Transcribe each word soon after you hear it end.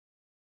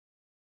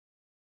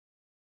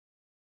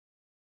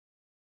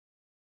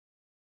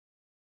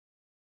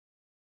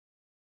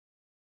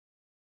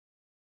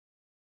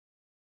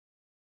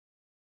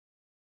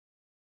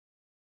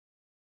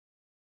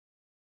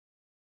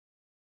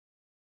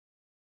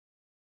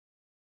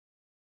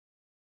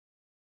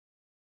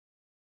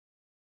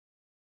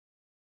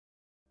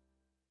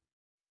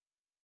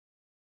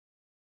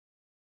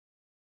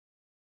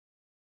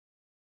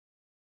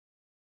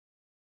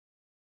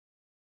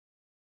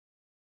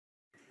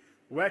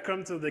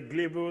Welcome to the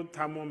Global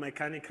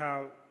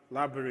Thermomechanical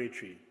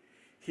Laboratory.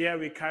 Here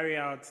we carry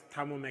out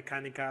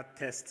thermomechanical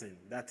testing,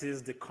 that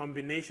is the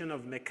combination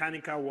of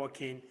mechanical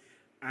working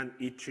and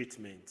heat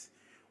treatment.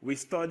 We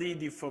study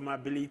the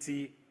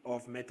formability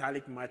of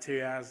metallic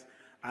materials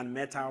and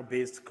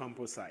metal-based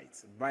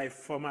composites. By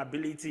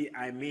formability,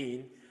 I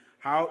mean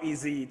how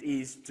easy it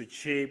is to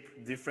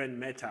shape different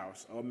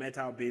metals or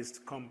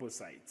metal-based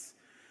composites.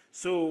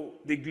 So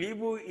the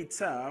global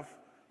itself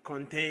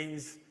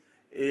contains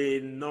a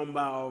number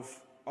of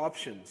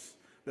options.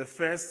 The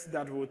first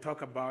that we'll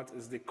talk about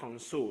is the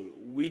console,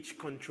 which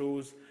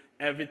controls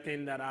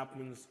everything that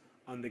happens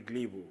on the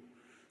global.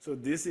 So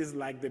this is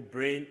like the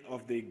brain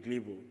of the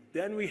global.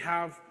 Then we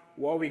have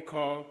what we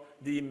call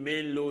the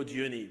main load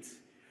unit,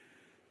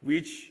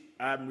 which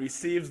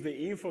receives the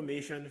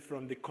information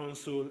from the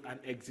console and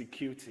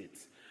executes it.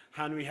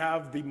 And we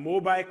have the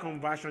mobile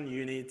conversion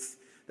units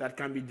that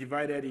can be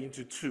divided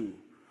into two.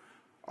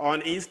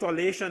 On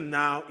installation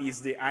now is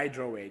the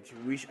hydro wedge,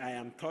 which I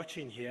am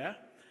touching here.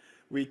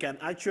 We can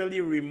actually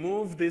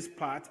remove this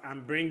part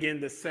and bring in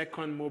the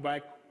second mobile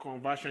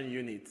conversion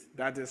unit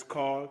that is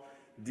called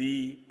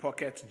the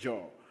pocket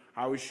jaw.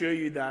 I will show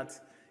you that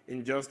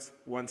in just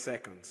 1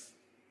 second.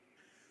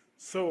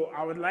 So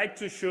I would like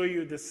to show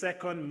you the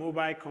second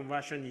mobile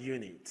conversion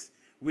unit,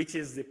 which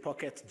is the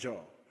pocket jaw.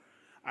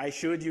 I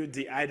showed you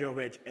the hydro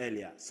wedge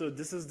earlier. So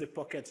this is the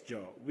pocket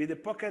jaw. With the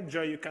pocket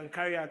jaw, you can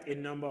carry out a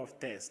number of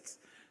tests,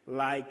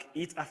 like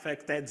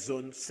heat-affected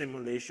zone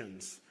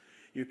simulations.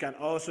 You can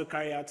also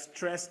carry out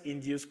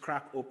stress-induced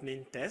crack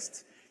opening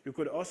tests. You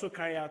could also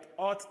carry out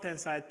hot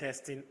tensile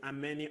testing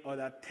and many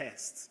other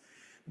tests.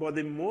 But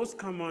the most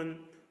common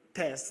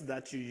test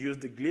that you use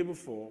the global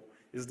for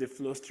is the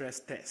flow stress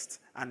test.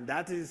 And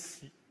that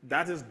is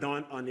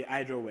done on the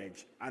hydro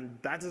wedge. And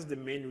that is the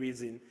main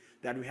reason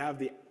that we have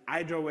the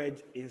hydro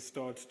wedge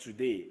installed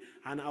today.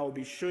 And I will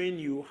be showing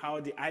you how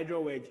the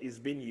hydro wedge is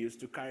being used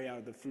to carry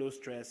out the flow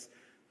stress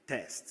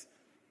test.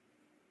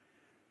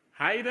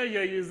 Either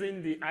you're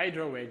using the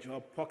hydro wedge or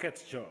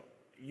pocket jaw,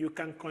 you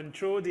can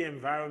control the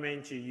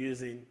environment you're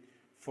using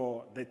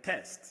for the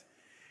test.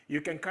 You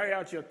can carry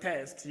out your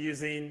test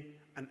using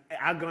an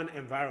argon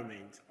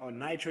environment or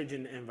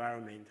nitrogen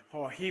environment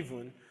or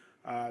even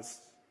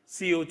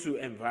CO2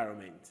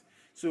 environment.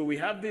 So we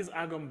have these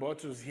argon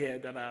bottles here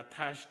that are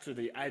attached to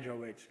the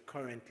hydro wedge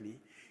currently.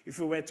 If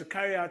we were to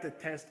carry out a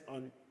test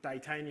on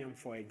titanium,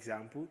 for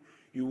example,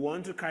 you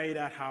want to carry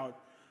that out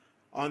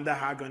under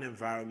argon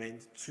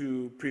environment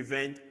to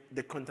prevent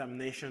the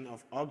contamination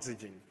of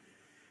oxygen.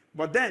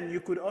 But then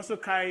you could also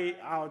carry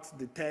out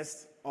the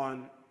test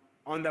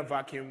under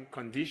vacuum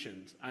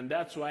conditions, and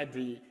that's why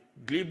the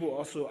global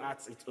also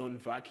adds its own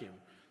vacuum.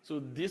 So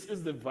this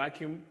is the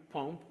vacuum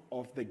pump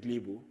of the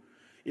global.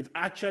 It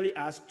actually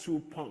has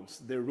two pumps,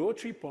 the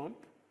rotary pump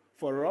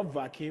for rough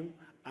vacuum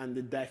and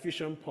the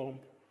diffusion pump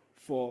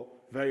for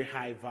very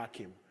high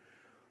vacuum.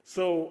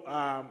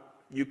 So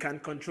you can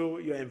control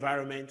your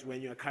environment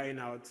when you're carrying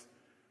out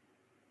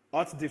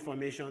hot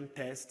deformation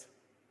test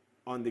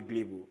on the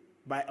global.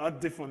 By hot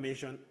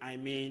deformation, I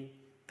mean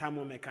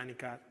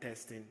thermomechanical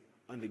testing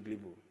on the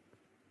global.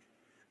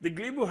 The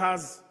global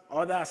has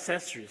other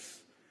accessories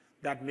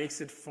that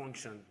makes it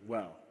function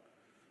well.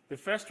 The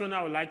first one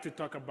I would like to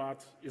talk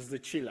about is the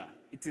chiller.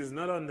 It is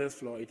not on this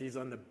floor, it is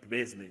on the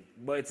basement,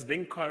 but it's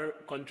being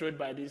controlled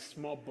by this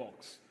small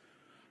box.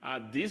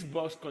 This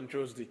box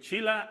controls the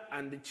chiller,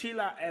 and the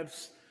chiller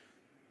helps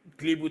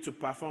global to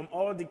perform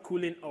all the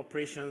cooling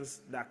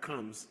operations that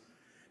comes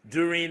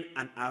during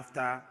and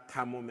after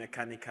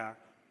thermomechanical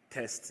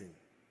testing.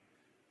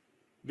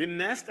 The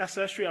next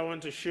accessory I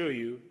want to show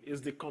you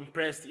is the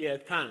compressed air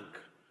tank.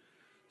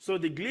 So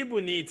the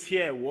global needs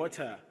here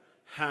water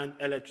and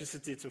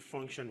electricity to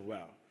function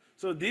well.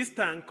 So this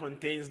tank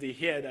contains the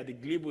air that the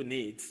global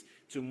needs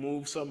to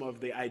move some of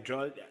the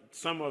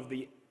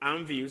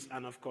anvils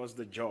and of course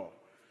the jaw.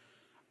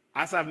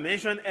 As I've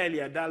mentioned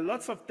earlier, there are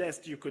lots of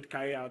tests you could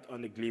carry out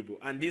on the global,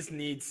 and this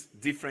needs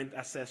different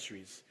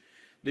accessories.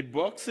 The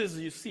boxes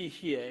you see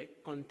here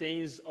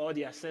contains all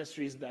the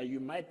accessories that you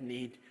might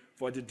need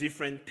for the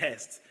different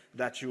tests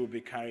that you will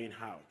be carrying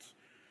out.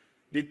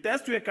 The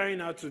test we're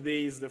carrying out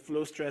today is the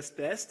flow stress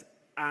test,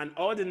 and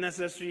all the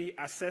necessary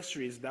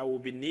accessories that we'll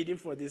be needing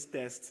for this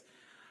test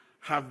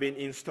have been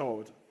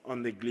installed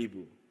on the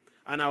global.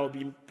 And I will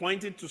be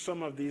pointing to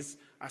some of these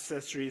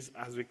accessories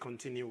as we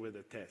continue with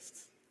the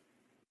test.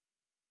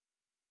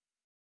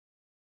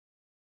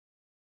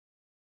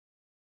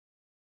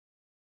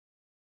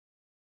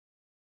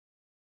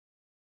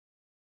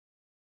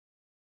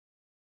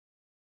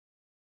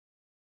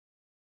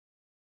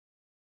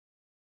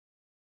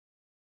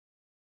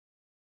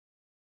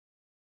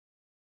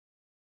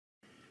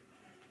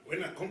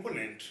 When a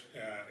component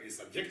is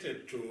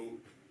subjected to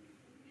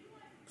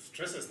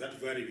stresses that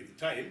vary with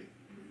time,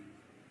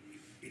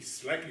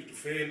 it's likely to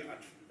fail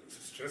at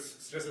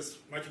stresses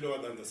much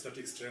lower than the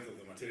static strength of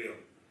the material.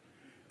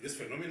 This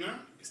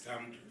phenomena is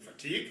termed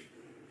fatigue,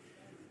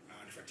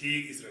 and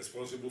fatigue is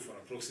responsible for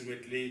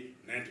approximately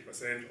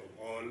 90% of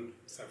all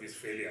service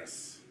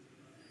failures.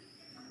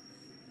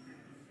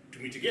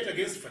 mitigate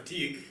against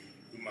fatigue,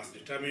 we must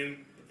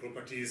determine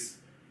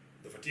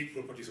the fatigue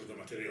properties of the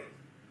material.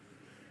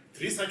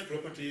 3 such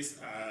properties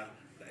are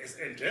the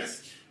SN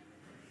test,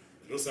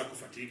 the low circle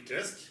fatigue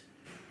test,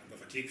 and the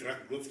fatigue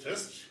crack growth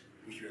test,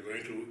 which we are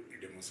going to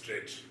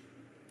demonstrate.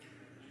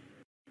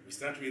 We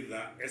start with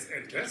the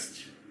SN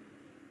test.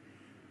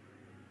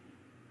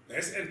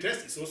 The SN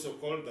test is also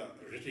called the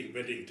rotating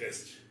bending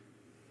test.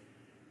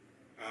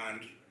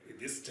 And in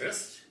this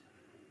test,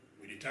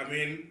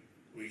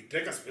 we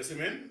take a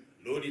specimen,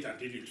 load it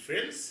until it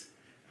fails,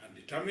 and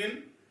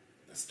determine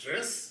the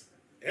stress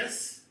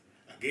S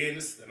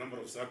against the number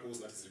of circles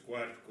that is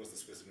required to cause the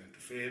specimen to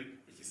fail,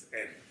 which is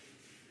N.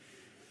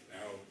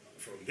 Now,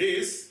 from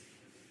this,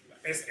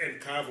 the SN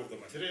curve of the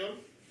material,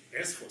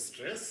 S for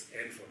stress,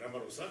 N for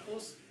number of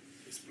circles,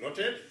 is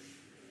plotted,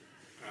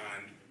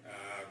 and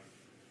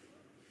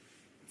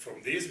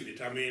from this we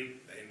determine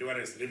the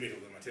endurance limit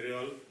of the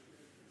material,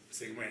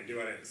 sigma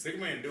endurance.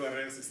 Sigma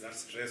endurance is that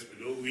stress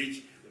below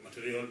which the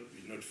material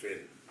will not fail.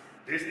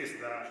 This is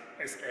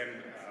the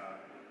SN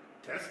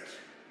test.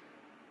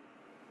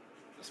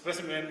 The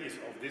specimen is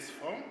of this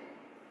form,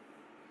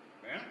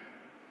 and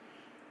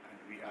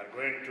we are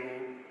going to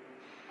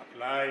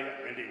apply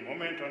a bending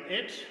moment on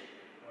it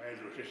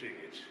while rotating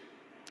it.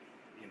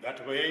 In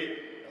that way,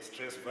 the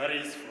stress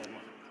varies from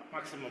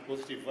maximum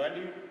positive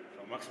value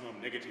to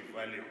maximum negative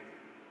value.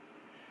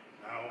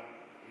 Now,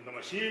 in the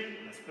machine,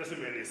 the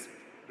specimen is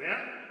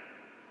there,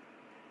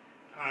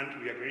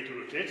 and we are going to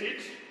rotate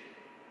it.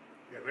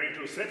 We are going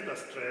to set the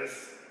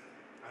stress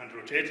and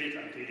rotate it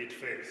until it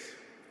fails.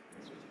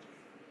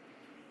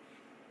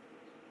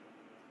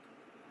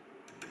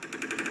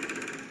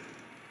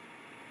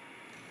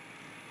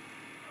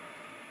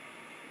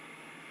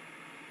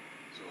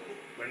 So,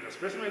 when the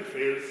specimen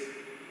fails,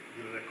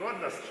 we will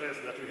record the stress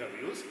that we have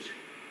used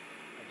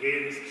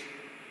against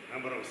the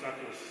number of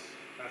circles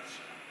that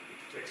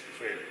it takes to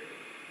fail.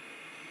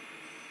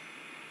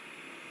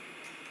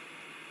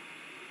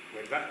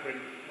 When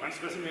one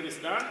specimen is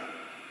done,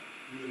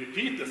 we will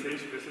repeat the same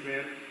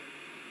specimen.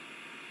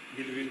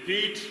 We will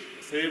repeat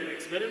the same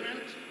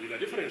experiment with a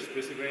different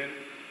specimen,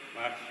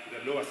 but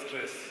with a lower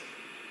stress.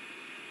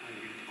 And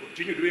we will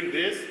continue doing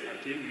this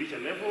until we reach a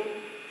level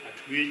at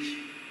which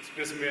the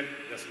specimen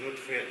does not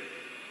fail.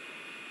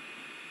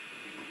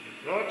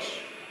 We plot,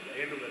 at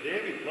the end of the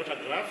day, we plot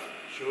a graph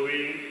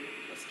showing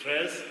the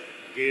stress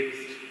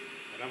against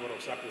the number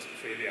of circles to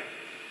failure.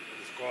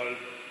 It is called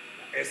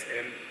the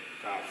SN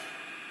curve.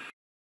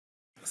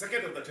 The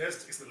second of the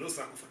test is the low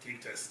circle fatigue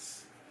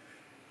test.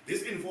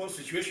 This involves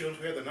situations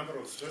where the number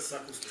of stress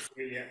circles to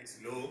failure is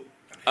low.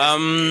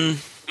 And